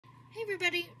Hey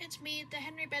everybody, it's me, The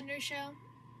Henry Bender Show.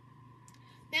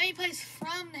 Mammy plays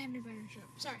from The Henry Bender Show.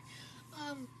 Sorry.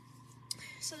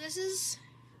 So this is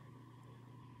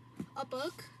a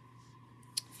book,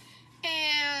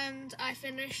 and I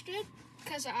finished it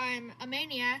because I'm a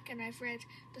maniac, and I've read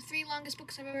the 3 longest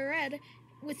books I've ever read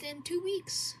within 2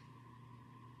 weeks.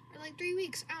 Or like 3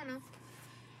 weeks, I don't know.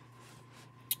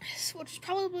 Which is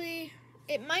probably,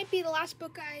 it might be the last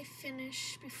book I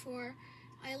finish before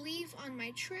I leave on my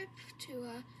trip to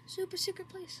a super secret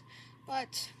place.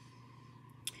 But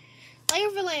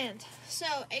Layoverland. So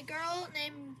a girl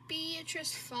named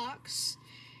Beatrice Fox.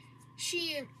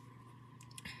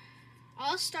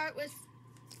 I'll start with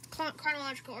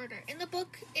chronological order. In the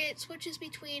book, it switches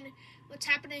between what's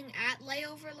happening at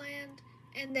Layoverland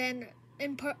and then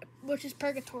which is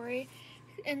Purgatory,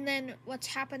 and then what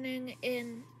happened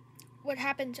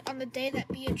on the day that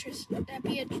Bea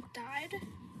died.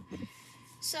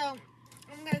 So,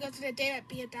 I'm going to go through the day that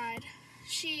Bea died.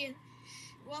 She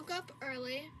woke up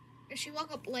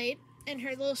late, and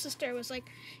her little sister was like,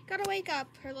 gotta wake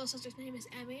up. Her little sister's name is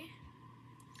Emmy.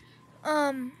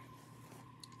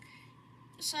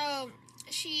 So,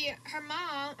 her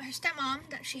stepmom,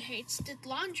 that she hates, did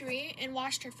laundry and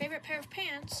washed her favorite pair of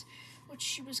pants, which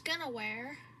she was gonna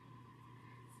wear.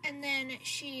 And then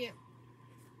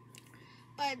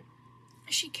but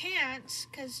she can't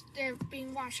because they're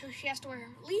being washed, so she has to wear her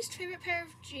least favorite pair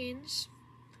of jeans.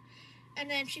 And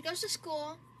then she goes to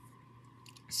school.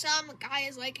 Some guy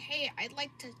is like, hey, I'd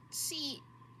like to see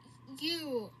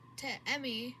you, to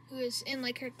Emmy, who is in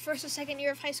like her first or second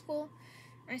year of high school.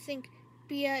 I think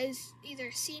Bea is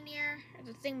either senior or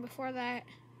the thing before that.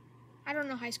 I don't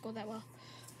know high school that well.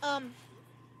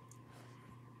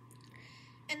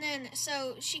 And then,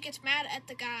 so she gets mad at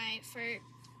the guy for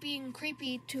being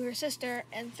creepy to her sister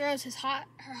and throws her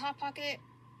hot pocket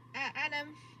at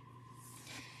him.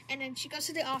 And then she goes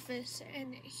to the office,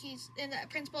 and the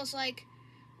principal's like,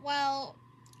 well,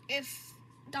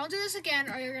 don't do this again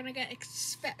or you're gonna get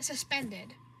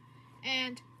suspended.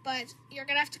 But you're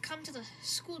gonna have to come to the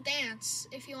school dance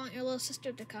if you want your little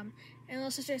sister to come. And the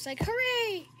little sister's like,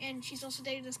 hooray! And she's also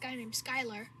dating this guy named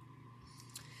Skylar.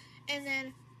 And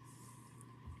then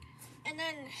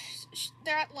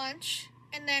they're at lunch,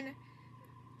 and then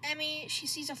Emmy, she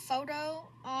sees a photo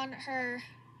on her.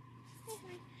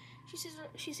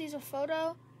 She sees a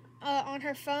photo on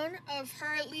her phone of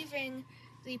her leaving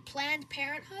the Planned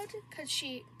Parenthood because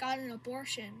she got an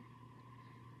abortion.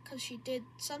 Because she did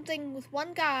something with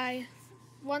one guy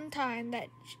one time that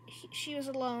she was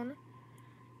alone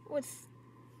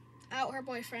without her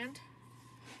boyfriend.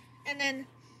 And then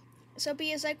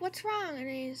Bea's like, what's wrong? And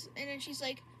then she's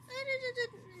like,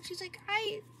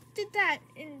 I did that.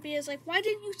 And Bea's like, why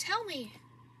didn't you tell me?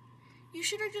 You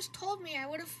should have just told me. I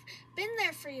would have been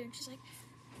there for you. And she's like,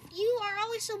 you are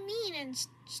always so mean and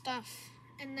stuff.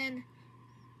 And then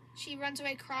she runs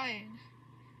away crying.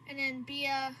 And then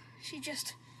Bea, she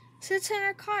just sits in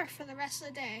her car for the rest of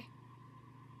the day.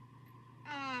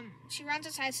 She runs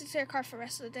outside, sits in her car for the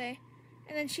rest of the day.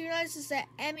 And then she realizes that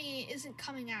Emmy isn't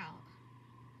coming out.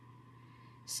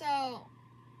 So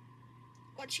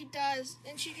what she does,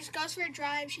 and she just goes for a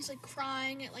drive. She's like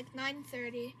crying at like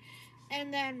 9:30,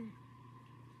 and then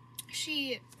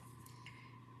she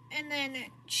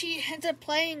ends up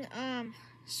playing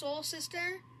Soul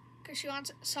Sister because she wants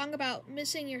a song about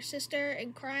missing your sister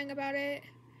and crying about it,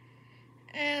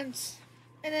 and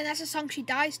then that's a song she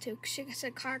dies to because she gets in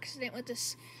a car accident with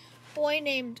this boy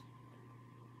named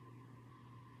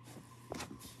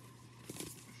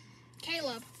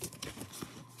Caleb.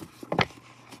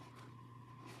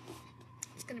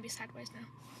 Gonna be sideways now.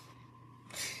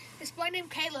 This boy named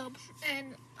Caleb,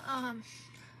 and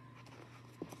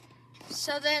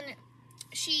so then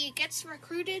she gets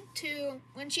recruited to,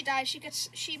 when she dies,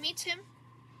 she meets him,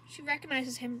 she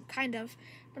recognizes him kind of,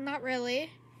 but not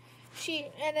really.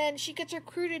 And then she gets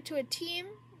recruited to a team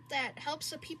that helps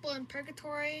the people in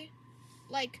Purgatory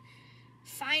like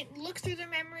look through their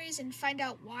memories and find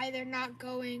out why they're not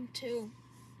going to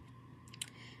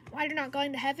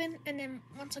heaven, and then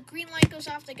once a green light goes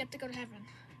off, they get to go to heaven.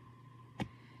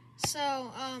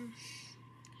 So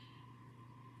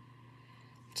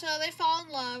they fall in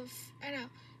love. I know.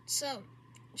 So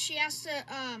she has to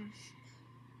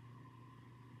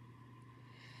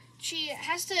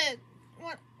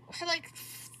her like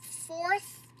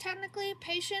 4th technically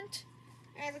patient,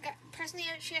 or the person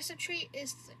she has to treat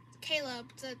is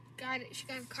Caleb, the guy that she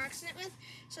got in a car accident with.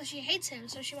 So she hates him,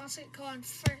 so she wants to go on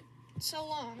for so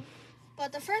long.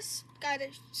 But the first guy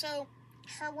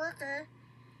her worker,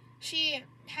 she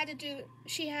had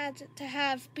to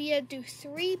have Bea do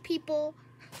 3 people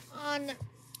on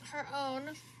her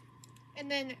own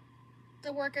and then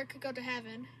the worker could go to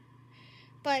heaven.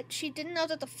 But she didn't know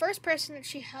that the first person that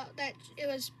she helped, that it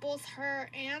was both her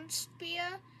and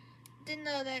Bia, didn't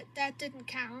know that that didn't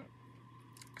count.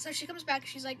 So she comes back and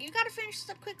she's like, you gotta finish this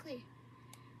up quickly.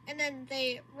 And then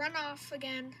they run off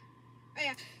again. Oh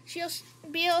yeah,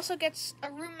 Bia also gets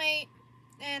a roommate,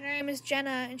 and her name is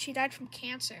Jenna, and she died from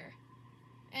cancer.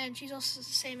 And she's also the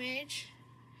same age.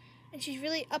 And she's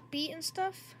really upbeat and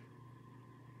stuff.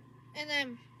 And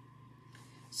then,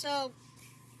 so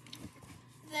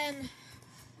then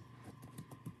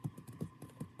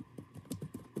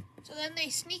they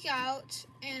sneak out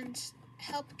and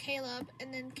help Caleb,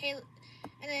 and then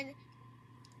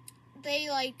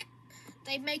they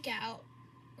make out,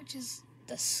 which is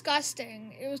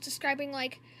disgusting. It was describing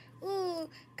like, ooh,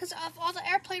 because of all the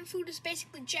airplane food is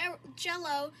basically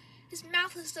Jello. His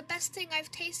mouth is the best thing I've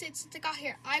tasted since I got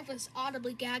here. I was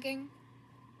audibly gagging.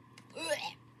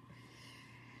 Ugh.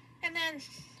 And then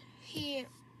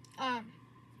and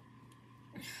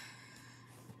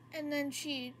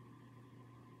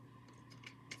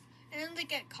then they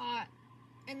get caught.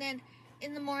 And then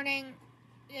in the morning,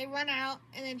 they run out,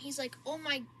 and then he's like, oh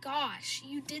my gosh,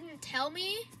 you didn't tell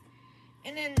me?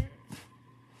 And then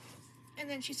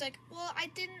she's like, well, I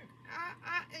didn't,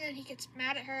 and then he gets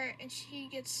mad at her, and she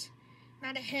gets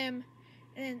mad at him,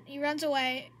 and then he runs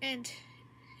away, and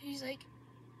he's like,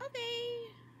 okay.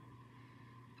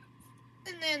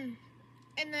 And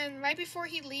then right before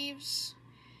he leaves,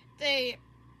 they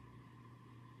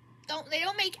don't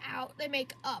make out, they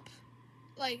make up.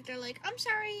 Like, they're like, I'm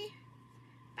sorry,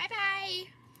 bye-bye,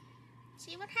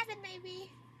 see what happened, maybe.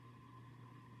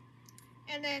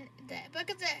 And then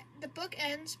the book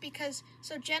ends because,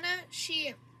 so Jenna,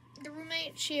 the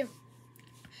roommate,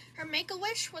 her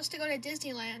make-a-wish was to go to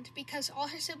Disneyland because all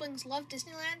her siblings love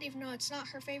Disneyland, even though it's not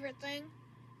her favorite thing.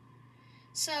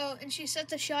 So, and she said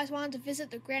that she always wanted to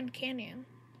visit the Grand Canyon.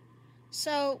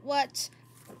 So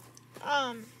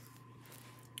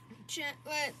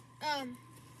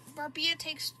Barbia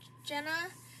takes Jenna,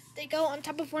 they go on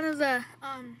top of one of the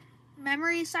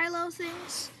memory silo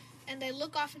things, and they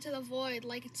look off into the void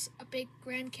like it's a big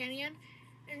Grand Canyon.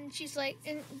 And she's like,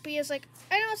 and Bia's like,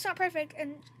 I know it's not perfect.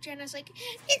 And Jenna's like,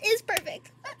 it is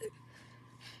perfect.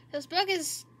 This book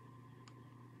it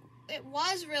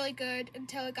was really good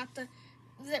until it got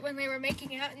when they were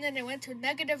making out, and then it went to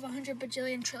negative 100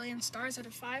 bajillion trillion stars out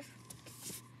of 5.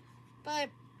 But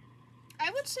I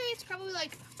would say it's probably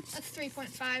like a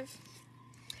 3.5.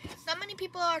 Not many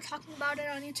people are talking about it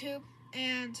on YouTube,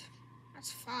 and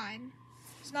that's fine.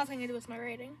 It's nothing to do with my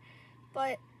rating.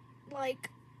 But,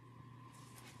 like,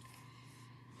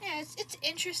 yeah, it's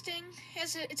interesting.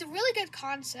 It's a really good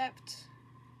concept.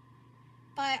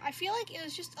 But I feel like it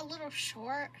was just a little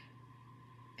short.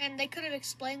 And they could have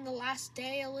explained the last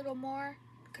day a little more.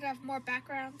 Could have more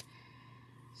background.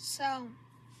 So,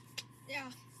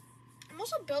 yeah. I'm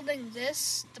also building the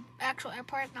actual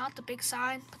airport, not the big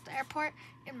sign, but the airport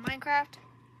in Minecraft.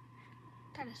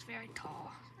 That is very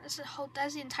tall. That's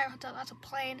the entire hotel. That's a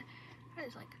plane. That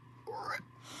is like...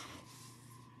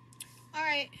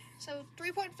 Alright, so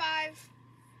 3.5.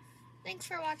 Thanks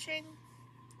for watching.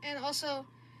 And also,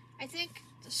 I think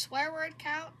the swear word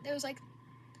count, there was like,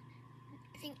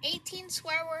 I think 18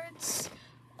 swear words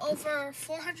over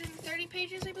 430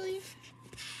 pages, I believe.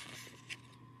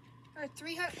 Or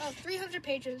 300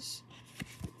 pages.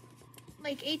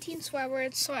 Like 18 swear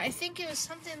words, so I think it was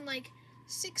something like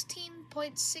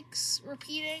 16.6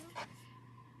 repeating.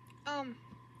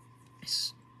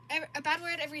 A bad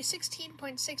word every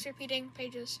 16.6 repeating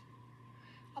pages.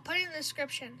 I'll put it in the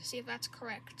description to see if that's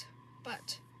correct.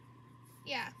 But,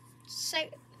 yeah.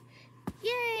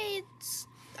 Yay!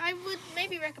 I would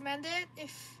maybe recommend it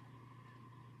if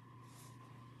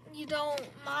you don't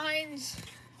mind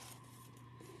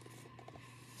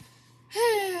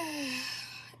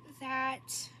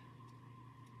that.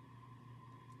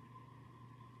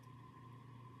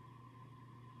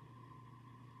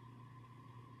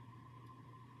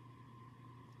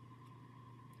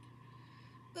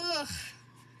 Ugh.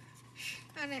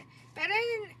 And it better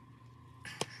than.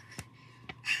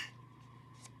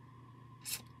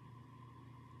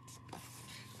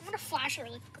 I'm gonna flash it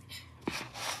really quickly.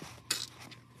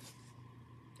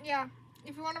 Yeah,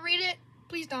 if you want to read it,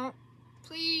 please don't.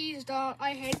 Please don't.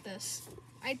 I hate this.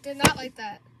 I did not like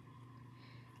that.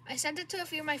 I sent it to a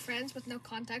few of my friends with no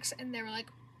context, and they were like,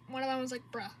 one of them was like,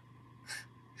 bruh.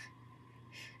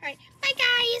 Alright, bye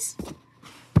guys!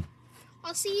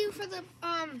 I'll see you for the,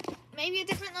 maybe a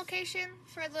different location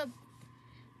for the,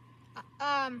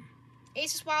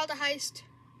 Ace's Wild Heist.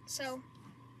 So,